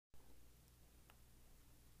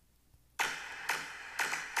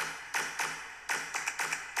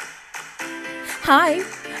Hi,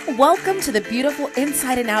 welcome to the Beautiful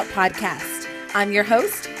Inside and Out podcast. I'm your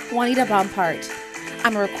host, Juanita Bompart.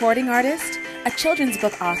 I'm a recording artist, a children's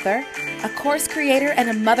book author, a course creator, and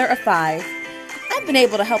a mother of 5. I've been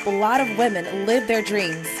able to help a lot of women live their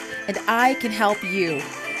dreams, and I can help you.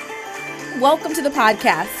 Welcome to the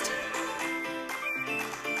podcast.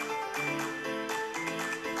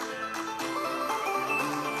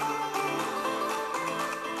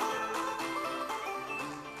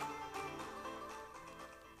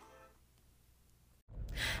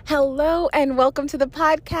 Hello and welcome to the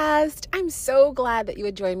podcast. I'm so glad that you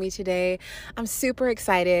would join me today. I'm super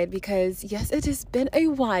excited because yes, it has been a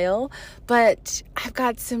while, but I've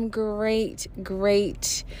got some great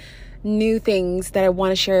new things that I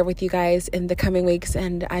want to share with you guys in the coming weeks.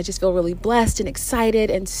 And I just feel really blessed and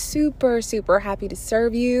excited and super happy to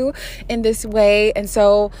serve you in this way. And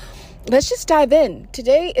so let's just dive in.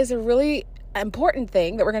 Today is a really important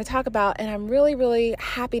thing that we're going to talk about, and I'm really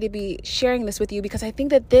happy to be sharing this with you because I think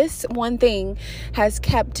that this one thing has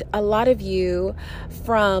kept a lot of you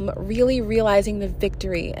from really realizing the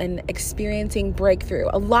victory and experiencing breakthrough.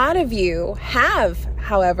 A lot of you have,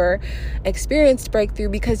 however, experienced breakthrough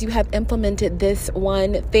because you have implemented this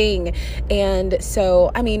one thing. And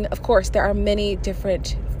so, I mean, of course, there are many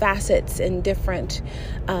different facets and different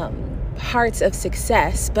parts of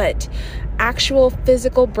success, but actual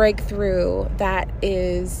physical breakthrough that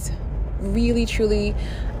is really truly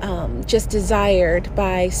just desired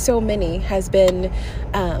by so many has been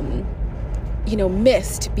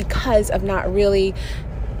missed because of not really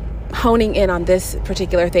honing in on this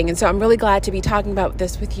particular thing. And so I'm really glad to be talking about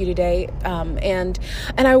this with you today. And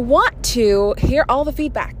I want to hear all the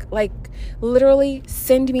feedback, like literally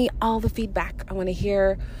send me all the feedback. I want to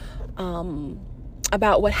hear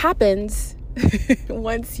about what happens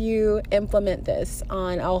once you implement this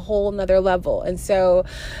on a whole nother level. And so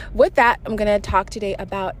with that, I'm going to talk today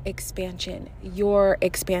about expansion, your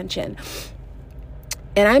expansion.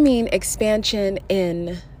 And I mean expansion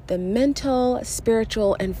in the mental,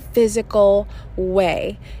 spiritual, and physical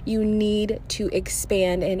way. You need to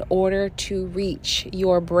expand in order to reach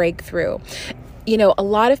your breakthrough. You know, a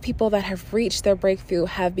lot of people that have reached their breakthrough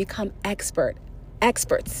have become experts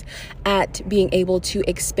at being able to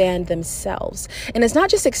expand themselves. And it's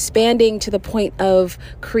not just expanding to the point of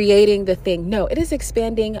creating the thing. No, it is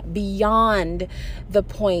expanding beyond the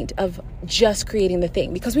point of just creating the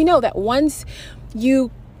thing. Because we know that once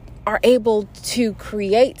you are able to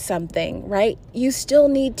create something, right, you still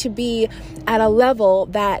need to be at a level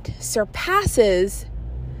that surpasses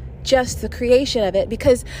just the creation of it,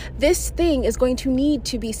 because this thing is going to need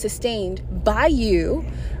to be sustained by you,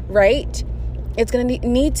 right? It's going to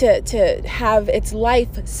need to have its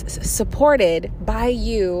life supported by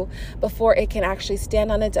you before it can actually stand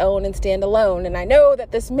on its own and stand alone. And I know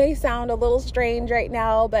that this may sound a little strange right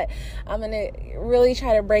now, but I'm going to really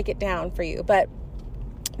try to break it down for you. But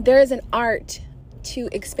there is an art to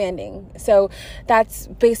expanding. So that's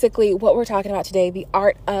basically what we're talking about today, the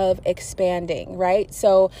art of expanding, right?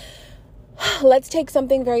 So let's take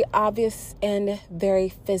something very obvious and very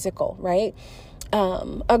physical, right?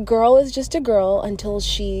 A girl is just a girl until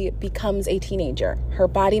she becomes a teenager. Her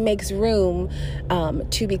body makes room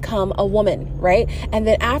to become a woman, right? And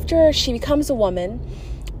then after she becomes a woman,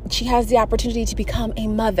 she has the opportunity to become a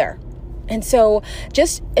mother. And so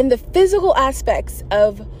just in the physical aspects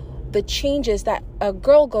of the changes that a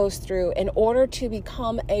girl goes through in order to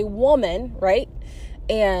become a woman, right?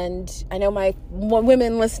 And I know my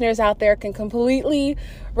women listeners out there can completely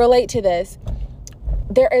relate to this.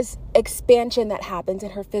 There is expansion that happens in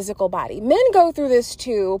her physical body. Men go through this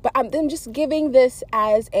too, but I'm just giving this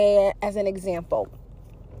as an example.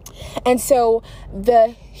 And so the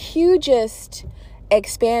hugest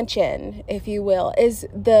expansion, if you will, is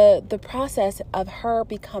the process of her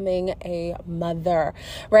becoming a mother,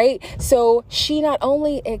 right? So she not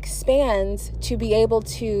only expands to be able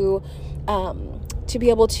to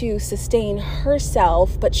sustain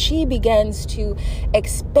herself, but she begins to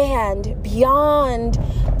expand beyond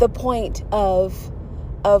the point of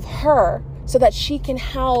her so that she can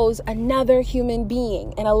house another human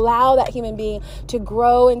being and allow that human being to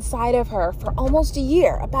grow inside of her for almost a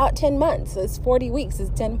year, about 10 months. It's 40 weeks, it's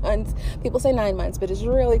 10 months. People say 9 months, but it's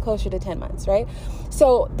really closer to 10 months, right?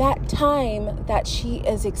 So that time that she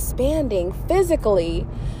is expanding physically,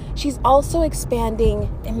 she's also expanding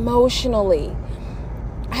emotionally.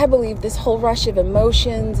 I believe this whole rush of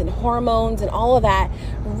emotions and hormones and all of that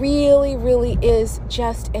really is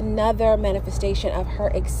just another manifestation of her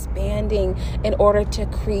expanding in order to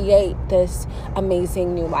create this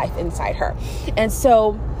amazing new life inside her. And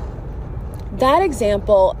so that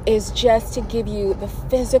example is just to give you the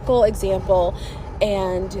physical example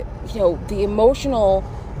and, the emotional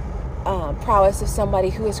prowess of somebody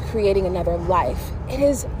who is creating another life. It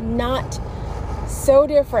is not so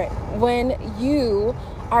different when you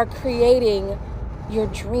are creating your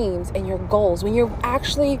dreams and your goals, when you're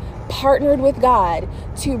actually partnered with God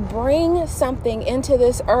to bring something into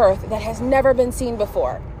this earth that has never been seen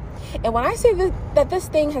before. And when I say that this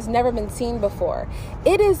thing has never been seen before,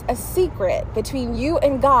 it is a secret between you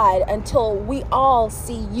and God until we all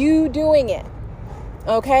see you doing it.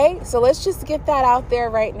 Okay? So let's just get that out there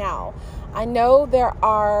right now. I know there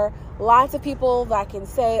are lots of people that can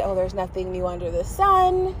say, oh, there's nothing new under the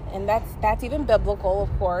sun. And that's even biblical,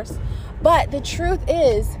 of course. But the truth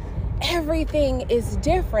is, everything is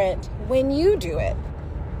different when you do it,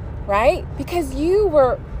 right? Because you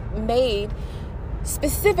were made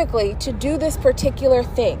specifically to do this particular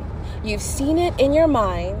thing. You've seen it in your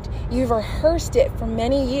mind. You've rehearsed it for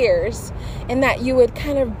many years, and that you would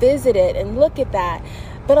kind of visit it and look at that.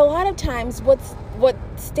 But a lot of times what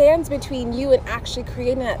stands between you and actually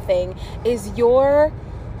creating that thing is your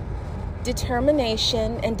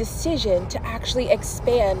determination and decision to actually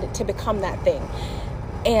expand to become that thing,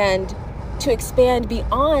 and to expand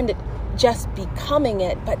beyond just becoming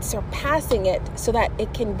it, but surpassing it so that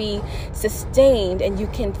it can be sustained and you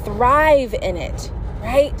can thrive in it,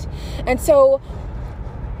 right? And so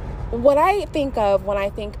what I think of when I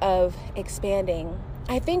think of expanding,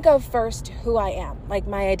 I think of first who I am, like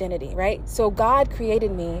my identity, right? So God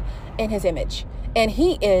created me in his image, and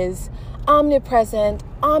he is omnipresent,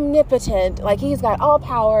 omnipotent, like he's got all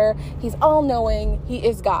power, he's all knowing, he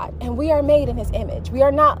is God, and we are made in his image. We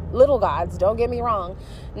are not little gods, don't get me wrong.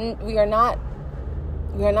 We are not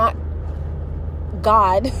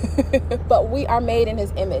God, but we are made in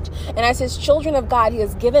his image. And as his children of God, he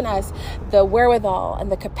has given us the wherewithal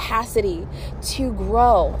and the capacity to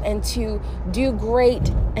grow and to do great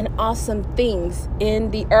and awesome things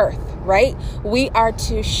in the earth, right? We are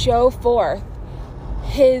to show forth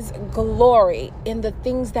his glory in the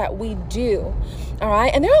things that we do. All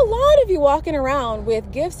right. And there are a lot of you walking around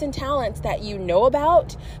with gifts and talents that you know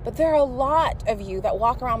about, but there are a lot of you that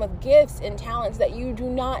walk around with gifts and talents that you do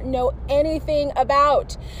not know anything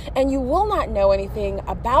about. And you will not know anything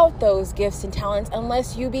about those gifts and talents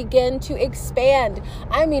unless you begin to expand.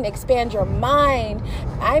 I mean, expand your mind.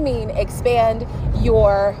 I mean, expand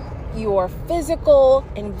your physical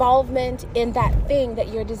involvement in that thing that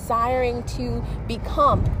you're desiring to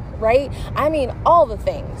become, right? I mean, all the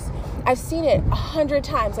things. I've seen it 100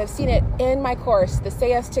 times. I've seen it in my course, the Say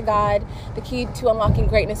Yes to God, the Key to Unlocking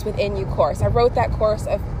Greatness Within You course. I wrote that course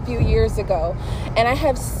a few years ago, and I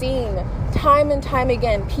have seen time and time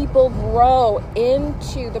again people grow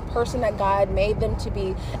into the person that God made them to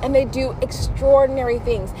be, and they do extraordinary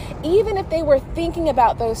things, even if they were thinking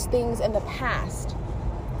about those things in the past.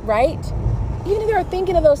 Right? Even if they were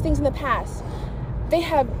thinking of those things in the past, they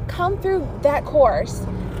have come through that course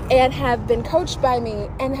and have been coached by me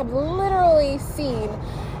and have literally seen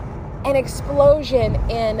an explosion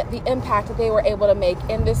in the impact that they were able to make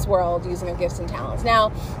in this world using their gifts and talents.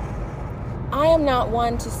 Now, I am not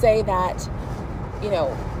one to say that,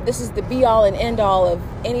 this is the be all and end all of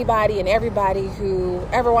anybody and everybody who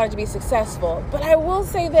ever wanted to be successful. But I will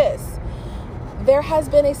say this. There has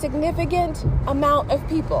been a significant amount of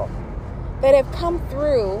people that have come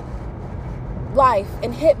through life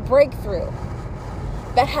and hit breakthrough,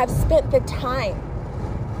 that have spent the time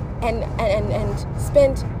and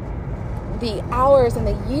spent the hours and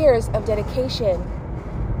the years of dedication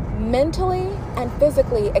mentally and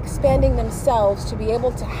physically expanding themselves to be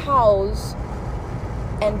able to house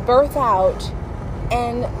and birth out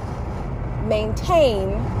and maintain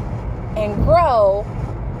and grow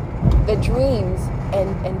the dreams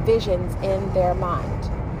and visions in their mind.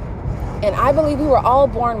 And I believe we were all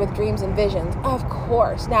born with dreams and visions, of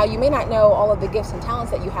course. Now, you may not know all of the gifts and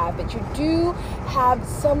talents that you have, but you do have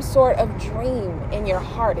some sort of dream in your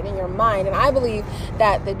heart and in your mind. And I believe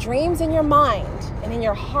that the dreams in your mind and in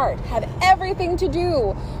your heart have everything to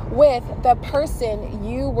do with the person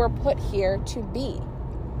you were put here to be.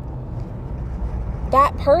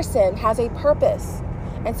 That person has a purpose.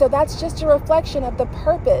 And so that's just a reflection of the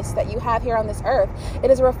purpose that you have here on this earth.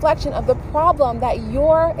 It is a reflection of the problem that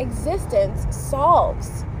your existence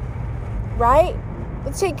solves, right?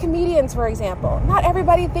 Let's take comedians, for example. Not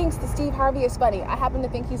everybody thinks that Steve Harvey is funny. I happen to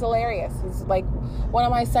think he's hilarious. He's like one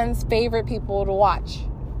of my son's favorite people to watch.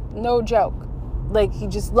 No joke. Like, he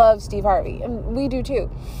just loves Steve Harvey. And we do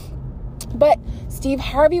too. But Steve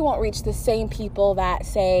Harvey won't reach the same people that,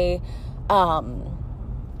 say,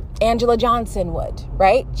 Angela Johnson would,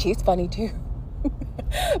 right? She's funny too.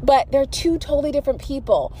 But they're two totally different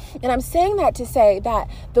people. And I'm saying that to say that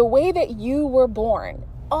the way that you were born,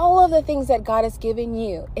 all of the things that God has given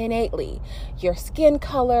you innately, your skin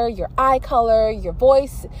color, your eye color, your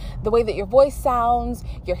voice, the way that your voice sounds,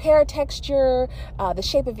 your hair texture, the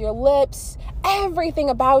shape of your lips, everything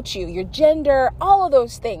about you, your gender, all of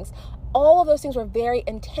those things were very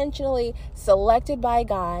intentionally selected by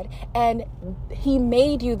God, and He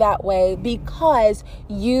made you that way because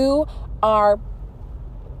you are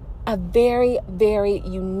a very, very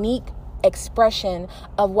unique expression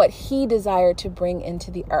of what He desired to bring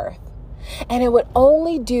into the earth. And it would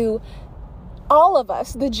only do all of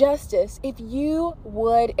us the justice if you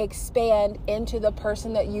would expand into the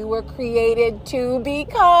person that you were created to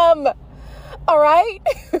become. All right?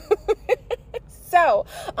 So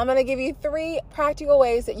I'm going to give you 3 practical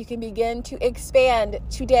ways that you can begin to expand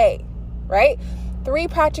today, right? 3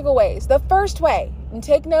 practical ways. The first way, and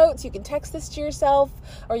take notes, you can text this to yourself,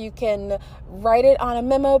 or you can write it on a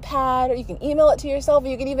memo pad, or you can email it to yourself, or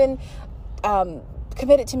you can even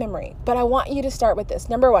commit it to memory. But I want you to start with this.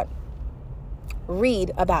 Number 1,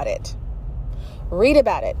 read about it. Read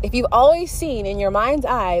about it. If you've always seen in your mind's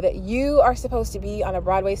eye that you are supposed to be on a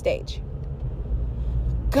Broadway stage,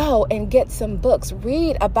 go and get some books.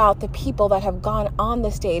 Read about the people that have gone on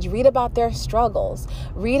the stage. Read about their struggles.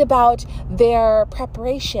 Read about their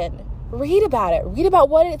preparation. Read about it. Read about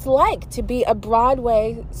what it's like to be a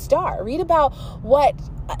Broadway star. Read about what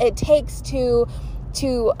it takes to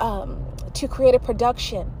create a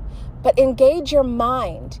production. But engage your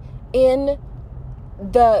mind in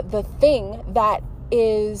the thing that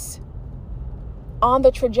is on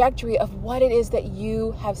the trajectory of what it is that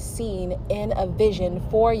you have seen in a vision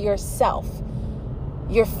for yourself,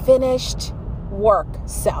 your finished work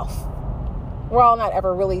self. We're all not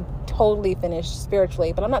ever really totally finished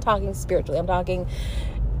spiritually, but I'm not talking spiritually. I'm talking,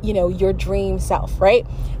 your dream self, right?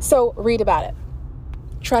 So read about it.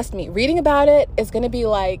 Trust me, reading about it is going to be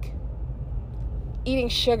like eating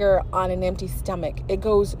sugar on an empty stomach. It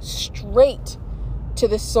goes straight to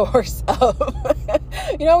the source of,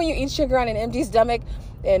 when you eat sugar on an empty stomach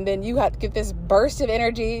and then you have to get this burst of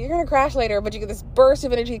energy, you're going to crash later, but you get this burst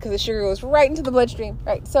of energy because the sugar goes right into the bloodstream,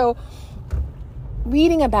 right? So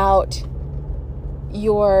reading about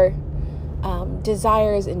your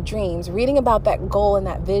desires and dreams, reading about that goal and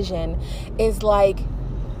that vision is like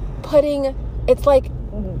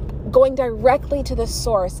going directly to the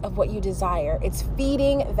source of what you desire. It's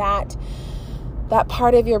feeding that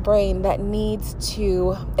part of your brain that needs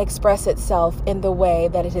to express itself in the way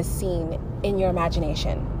that it is seen in your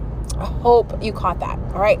imagination. I hope you caught that.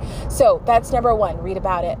 All right. So that's number 1, read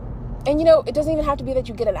about it. And it doesn't even have to be that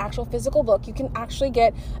you get an actual physical book. You can actually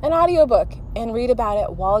get an audiobook and read about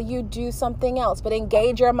it while you do something else, but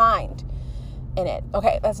engage your mind in it.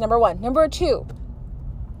 Okay. That's number 1. Number 2,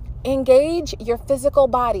 engage your physical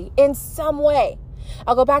body in some way.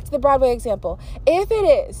 I'll go back to the Broadway example. If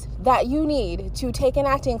it is that you need to take an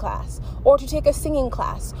acting class or to take a singing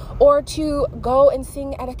class or to go and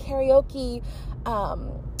sing at a karaoke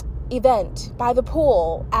event by the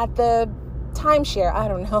pool, at the timeshare, I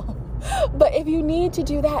don't know. But if you need to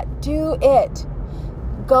do that, do it.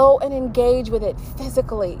 Go and engage with it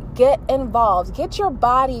physically. Get involved. Get your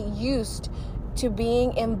body used to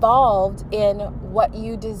being involved in what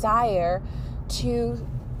you desire to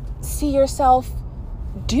see yourself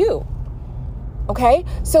do. Okay?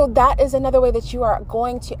 So that is another way that you are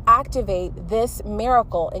going to activate this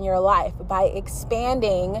miracle in your life, by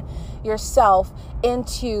expanding yourself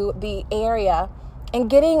into the area and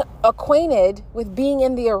getting acquainted with being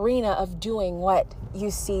in the arena of doing what you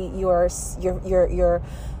see your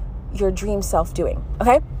dream self doing.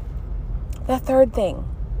 Okay? The third thing,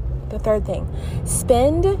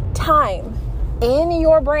 spend time in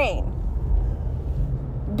your brain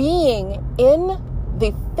being in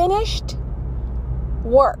the finished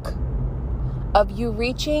work of you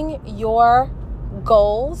reaching your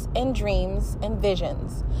goals and dreams and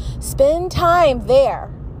visions. Spend time there.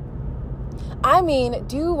 I mean,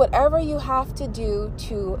 do whatever you have to do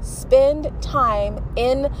to spend time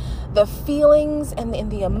in the feelings and in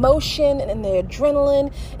the emotion and in the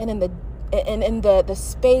adrenaline and in the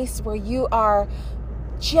space where you are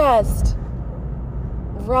just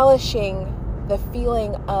relishing the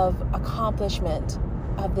feeling of accomplishment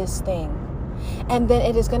of this thing. And then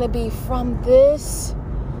it is going to be from this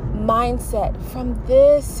mindset, from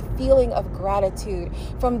this feeling of gratitude,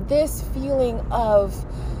 from this feeling of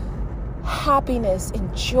happiness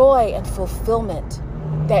and joy and fulfillment,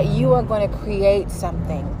 that you are going to create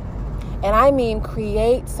something. And I mean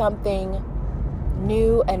create something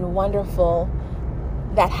new and wonderful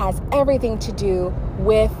that has everything to do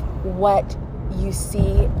with what you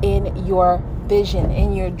see in your vision,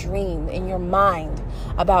 in your dream, in your mind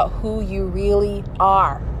about who you really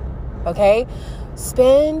are. Okay?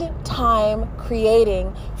 Spend time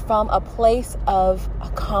creating from a place of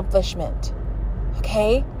accomplishment.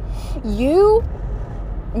 Okay? You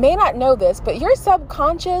may not know this, but your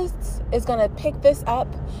subconscious is going to pick this up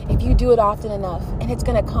if you do it often enough, and it's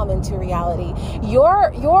going to come into reality.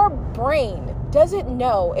 Your brain doesn't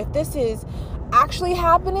know if this is actually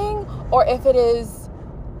happening or if it is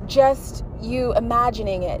just you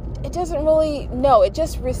imagining it. It doesn't really know. It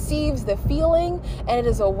just receives the feeling, and it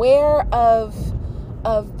is aware of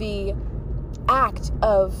the act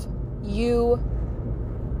of you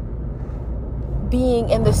being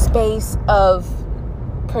in the space of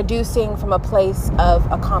producing from a place of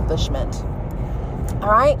accomplishment. All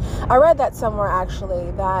right? I read that somewhere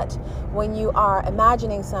actually, that when you are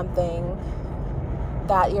imagining something,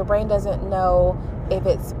 that your brain doesn't know if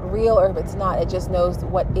it's real or if it's not. It just knows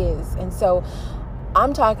what is. And so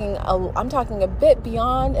I'm talking a bit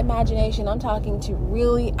beyond imagination. I'm talking to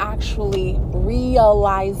really actually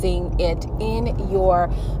realizing it in your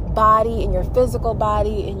body, in your physical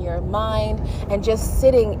body, in your mind, and just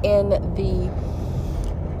sitting in the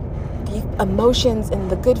emotions and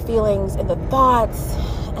the good feelings and the thoughts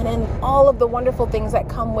and in all of the wonderful things that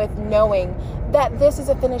come with knowing that this is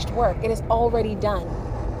a finished work. It is already done.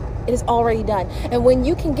 It is already done. And when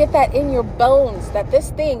you can get that in your bones, that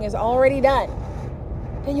this thing is already done,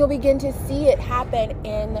 then you'll begin to see it happen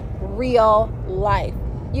in real life.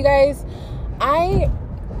 You guys, I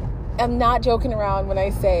am not joking around when I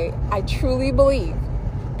say I truly believe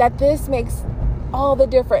that this makes all the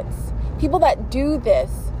difference. People that do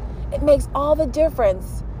this, it makes all the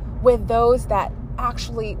difference with those that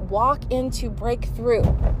actually walk into breakthrough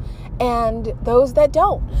and those that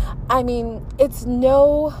don't. I mean, it is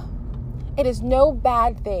no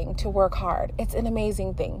bad thing to work hard. It's an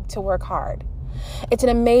amazing thing to work hard. It's an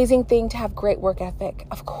amazing thing to have great work ethic,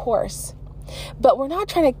 of course. But we're not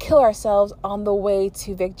trying to kill ourselves on the way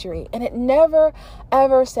to victory. And it never,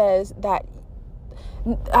 ever says that,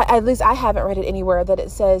 at least I haven't read it anywhere, that it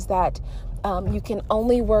says that you can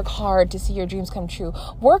only work hard to see your dreams come true.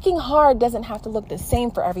 Working hard doesn't have to look the same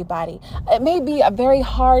for everybody. It may be a very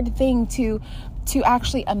hard thing to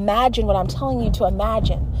actually imagine what I'm telling you to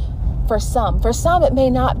imagine for some. For some, it may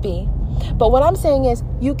not be. But what I'm saying is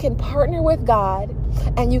you can partner with God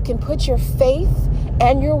and you can put your faith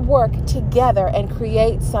and your work together and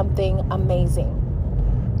create something amazing.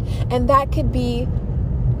 And that could be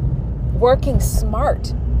working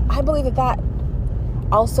smart. I believe that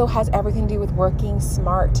also has everything to do with working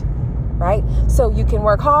smart, right? So you can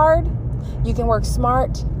work hard, you can work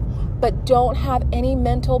smart, but don't have any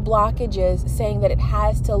mental blockages saying that it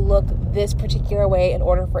has to look this particular way in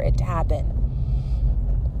order for it to happen.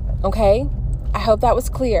 Okay? I hope that was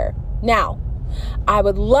clear. Now, I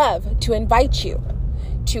would love to invite you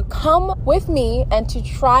to come with me and to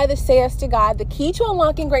try the Say Yes to God, the key to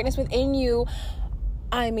unlocking greatness within you.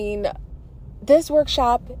 I mean, this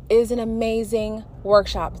workshop is an amazing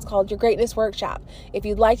workshop. It's called Your Greatness Workshop. If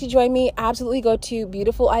you'd like to join me, absolutely go to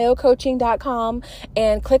beautifuliocoaching.com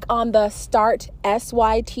and click on the Start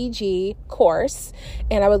SYTG course.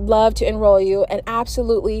 And I would love to enroll you and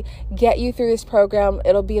absolutely get you through this program.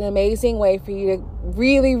 It'll be an amazing way for you to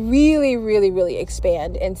really, really, really, really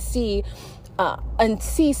expand and see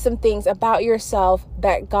some things about yourself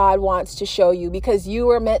that God wants to show you, because you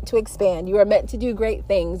are meant to expand. You are meant to do great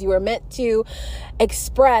things. You are meant to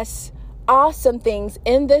express awesome things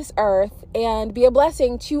in this earth and be a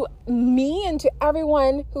blessing to me and to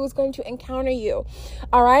everyone who's going to encounter you.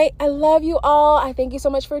 All right. I love you all. I thank you so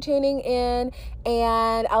much for tuning in,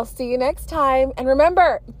 and I'll see you next time. And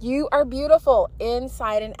remember, you are beautiful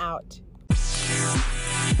inside and out.